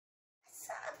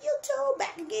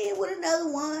back again with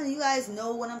another one. You guys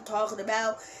know what I'm talking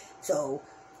about. So,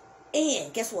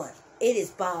 and guess what? It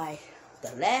is by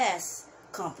the last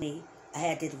company I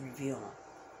had did a review on.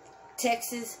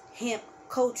 Texas Hemp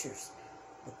Cultures.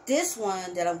 But this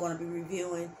one that I'm going to be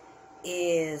reviewing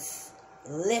is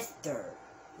Lifter.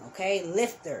 Okay,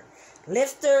 Lifter.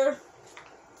 Lifter.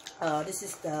 This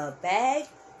is the bag.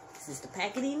 This is the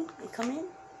packaging they come in.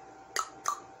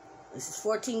 This is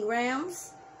 14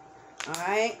 grams.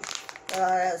 Alright.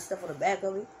 That stuff on the back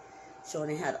of it. Showing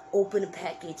you how to open the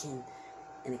package and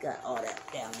it got all that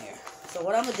down there. So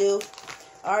what I'm going to do,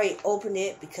 I already opened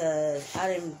it because I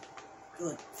didn't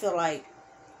feel like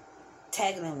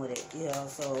tagging with it, you know.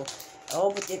 So I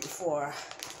opened it before.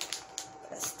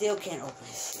 But I still can't open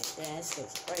this shit. Man, this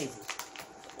shit's crazy.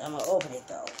 I'm going to open it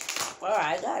though.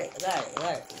 Alright, I got it.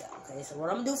 Yeah, okay, so what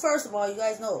I'm going to do first of all, you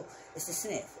guys know, is to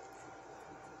sniff.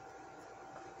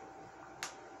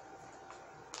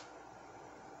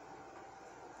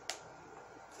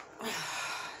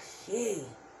 Yeah.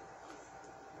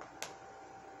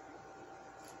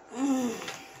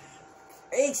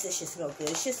 Eggs, this shit smell good.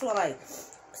 It shit smell like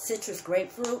citrus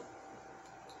grapefruit.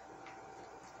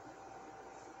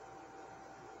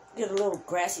 Get a little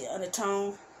grassy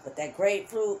undertone, but that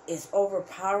grapefruit is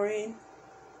overpowering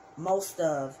most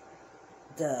of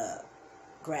the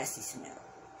grassy smell.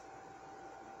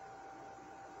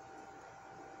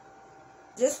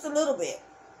 Just a little bit.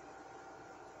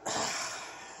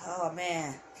 Oh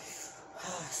man,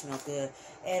 it smells good.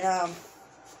 And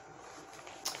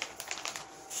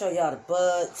show y'all the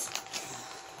buds.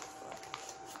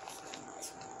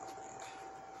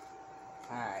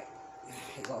 Alright, here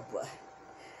you go, bud.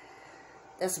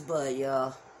 That's a bud,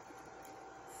 y'all.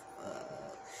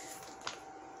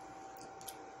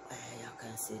 Y'all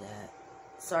can't see that.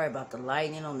 Sorry about the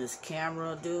lighting on this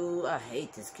camera, dude. I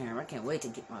hate this camera. I can't wait to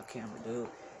get my camera, dude.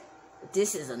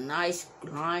 This is a nice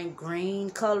lime green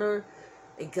color.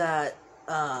 It got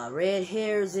red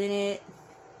hairs in it.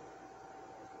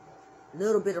 A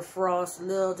little bit of frost,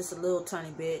 just a little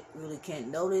tiny bit. Really can't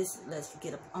notice unless you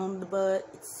get up on the bud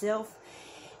itself.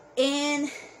 And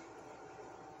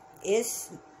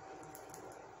it's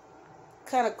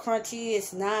kind of crunchy.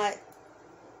 It's not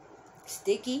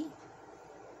sticky.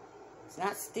 It's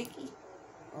not sticky.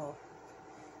 Oh,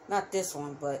 not this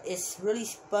one, but it's really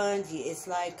spongy. It's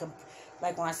like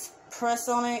when I press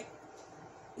on it,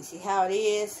 you see how it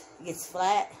is? It gets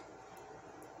flat.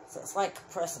 So it's like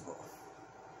compressible.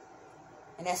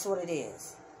 And that's what it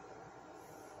is.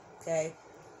 Okay?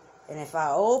 And if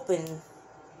I open,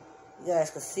 you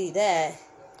guys can see that.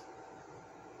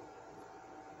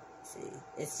 See,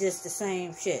 it's just the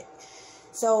same shit.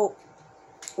 So,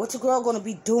 what your girl gonna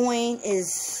be doing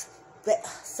is,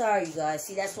 sorry you guys,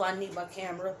 see that's why I need my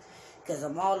camera, because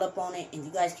I'm all up on it and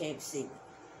you guys can't see me.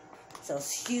 So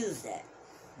excuse that,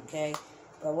 okay?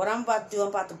 But what I'm about to do, I'm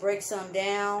about to break some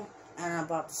down and I'm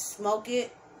about to smoke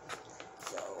it.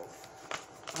 So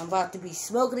I'm about to be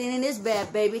smoking it in this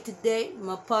bad baby today,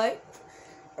 my pipe.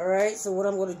 Alright, so what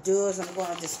I'm going to do is I'm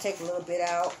going to just take a little bit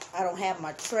out. I don't have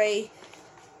my tray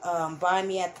by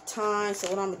me at the time, so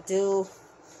what I'm going to do,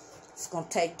 just going to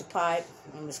take the pipe.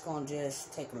 I'm just going to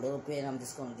just take a little bit. I'm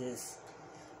just going to just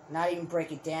not even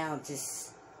break it down,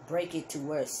 just break it to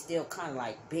where it's still kind of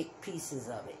like big pieces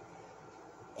of it.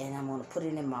 And I'm going to put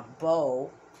it in my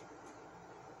bowl.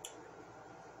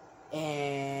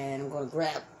 And I'm going to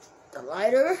grab the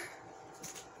lighter.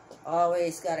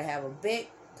 Always got to have a Bic,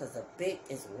 because the Bic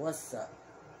is what's up.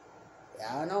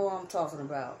 Y'all know what I'm talking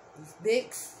about. These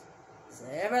Bics is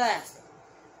everlasting.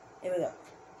 Here we go.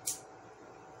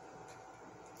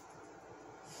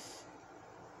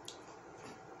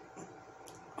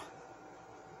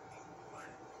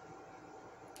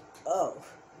 Oh.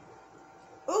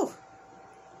 Ooh.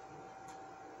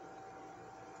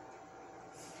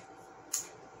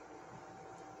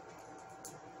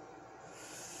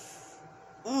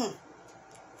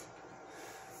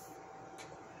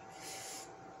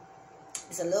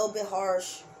 It's a little bit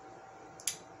harsh.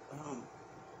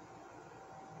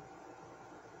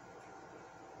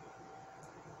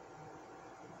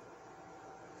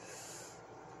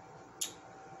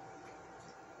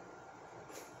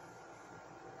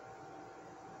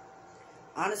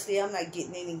 Honestly, I'm not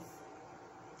getting any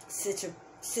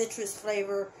citrus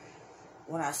flavor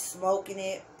when I smoking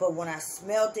it, but when I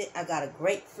smelled it, I got a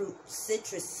grapefruit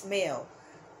citrus smell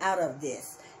out of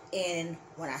this. And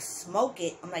when I smoke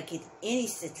it, I'm not getting any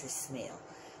citrus smell.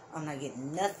 I'm not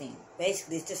getting nothing.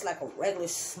 Basically, it's just like a regular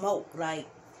smoke. Like,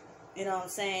 you know what I'm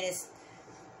saying? It's,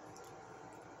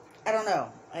 I don't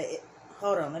know.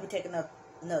 Hold on, let me take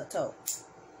another toke.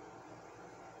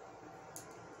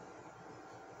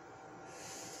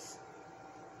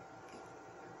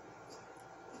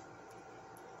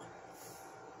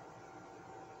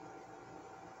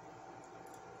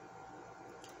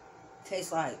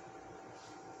 Tastes like,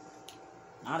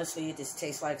 honestly, it just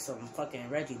tastes like some fucking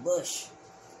Reggie Bush.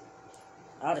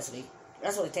 Honestly,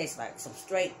 that's what it tastes like. Some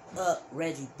straight up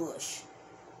Reggie Bush.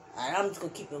 Alright, I'm just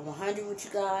gonna keep it 100 with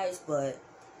you guys, but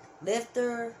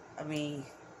Lifter, I mean,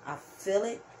 I feel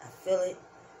it. I feel it.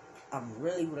 I'm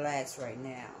really relaxed right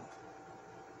now.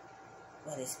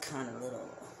 But it's kind of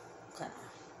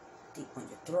deep on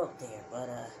your throat there. But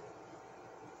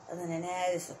other than that,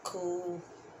 it's a cool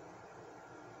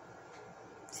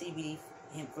CBD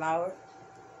hemp flower.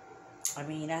 I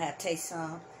mean, I have tasted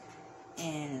some,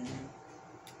 and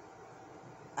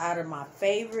out of my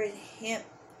favorite hemp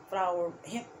flower,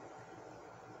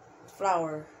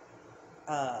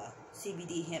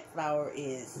 CBD hemp flower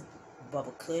is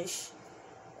Bubba Kush.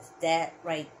 That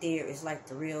right there is like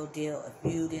the real deal.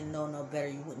 If you didn't know no better,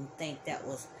 you wouldn't think that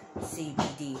was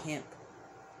CBD hemp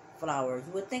flower.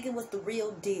 You would think it was the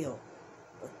real deal.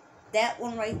 But that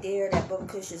one right there, that Bubba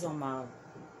Kush, is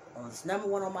it's number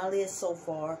 1 on my list so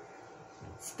far.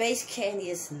 Space Candy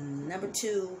is number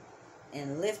 2,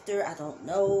 and Lifter, I don't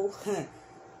know,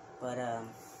 but I'm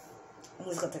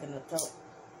just gonna take another toke.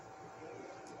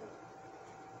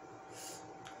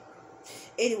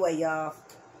 Anyway, y'all,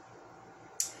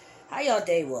 how y'all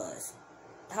day was?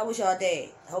 How was y'all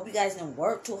day? I hope you guys didn't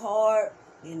work too hard.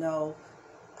 You know,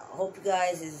 I hope you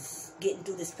guys is getting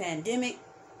through this pandemic.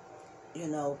 You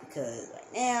know, because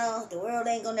right now, the world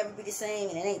ain't gonna never be the same,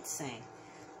 and it ain't the same.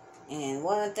 And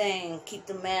one thing, keep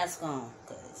the mask on,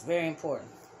 because it's very important.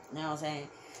 You know what I'm saying?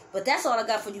 But that's all I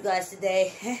got for you guys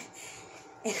today.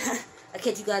 And I'll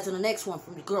catch you guys on the next one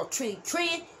from your girl, Tree.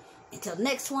 Until the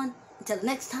next one, until the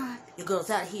next time, your girl's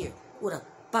out here with a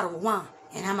bottle of wine,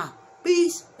 and I'm out.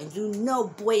 Peace. And you know,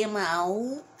 boy, I'm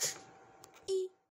out.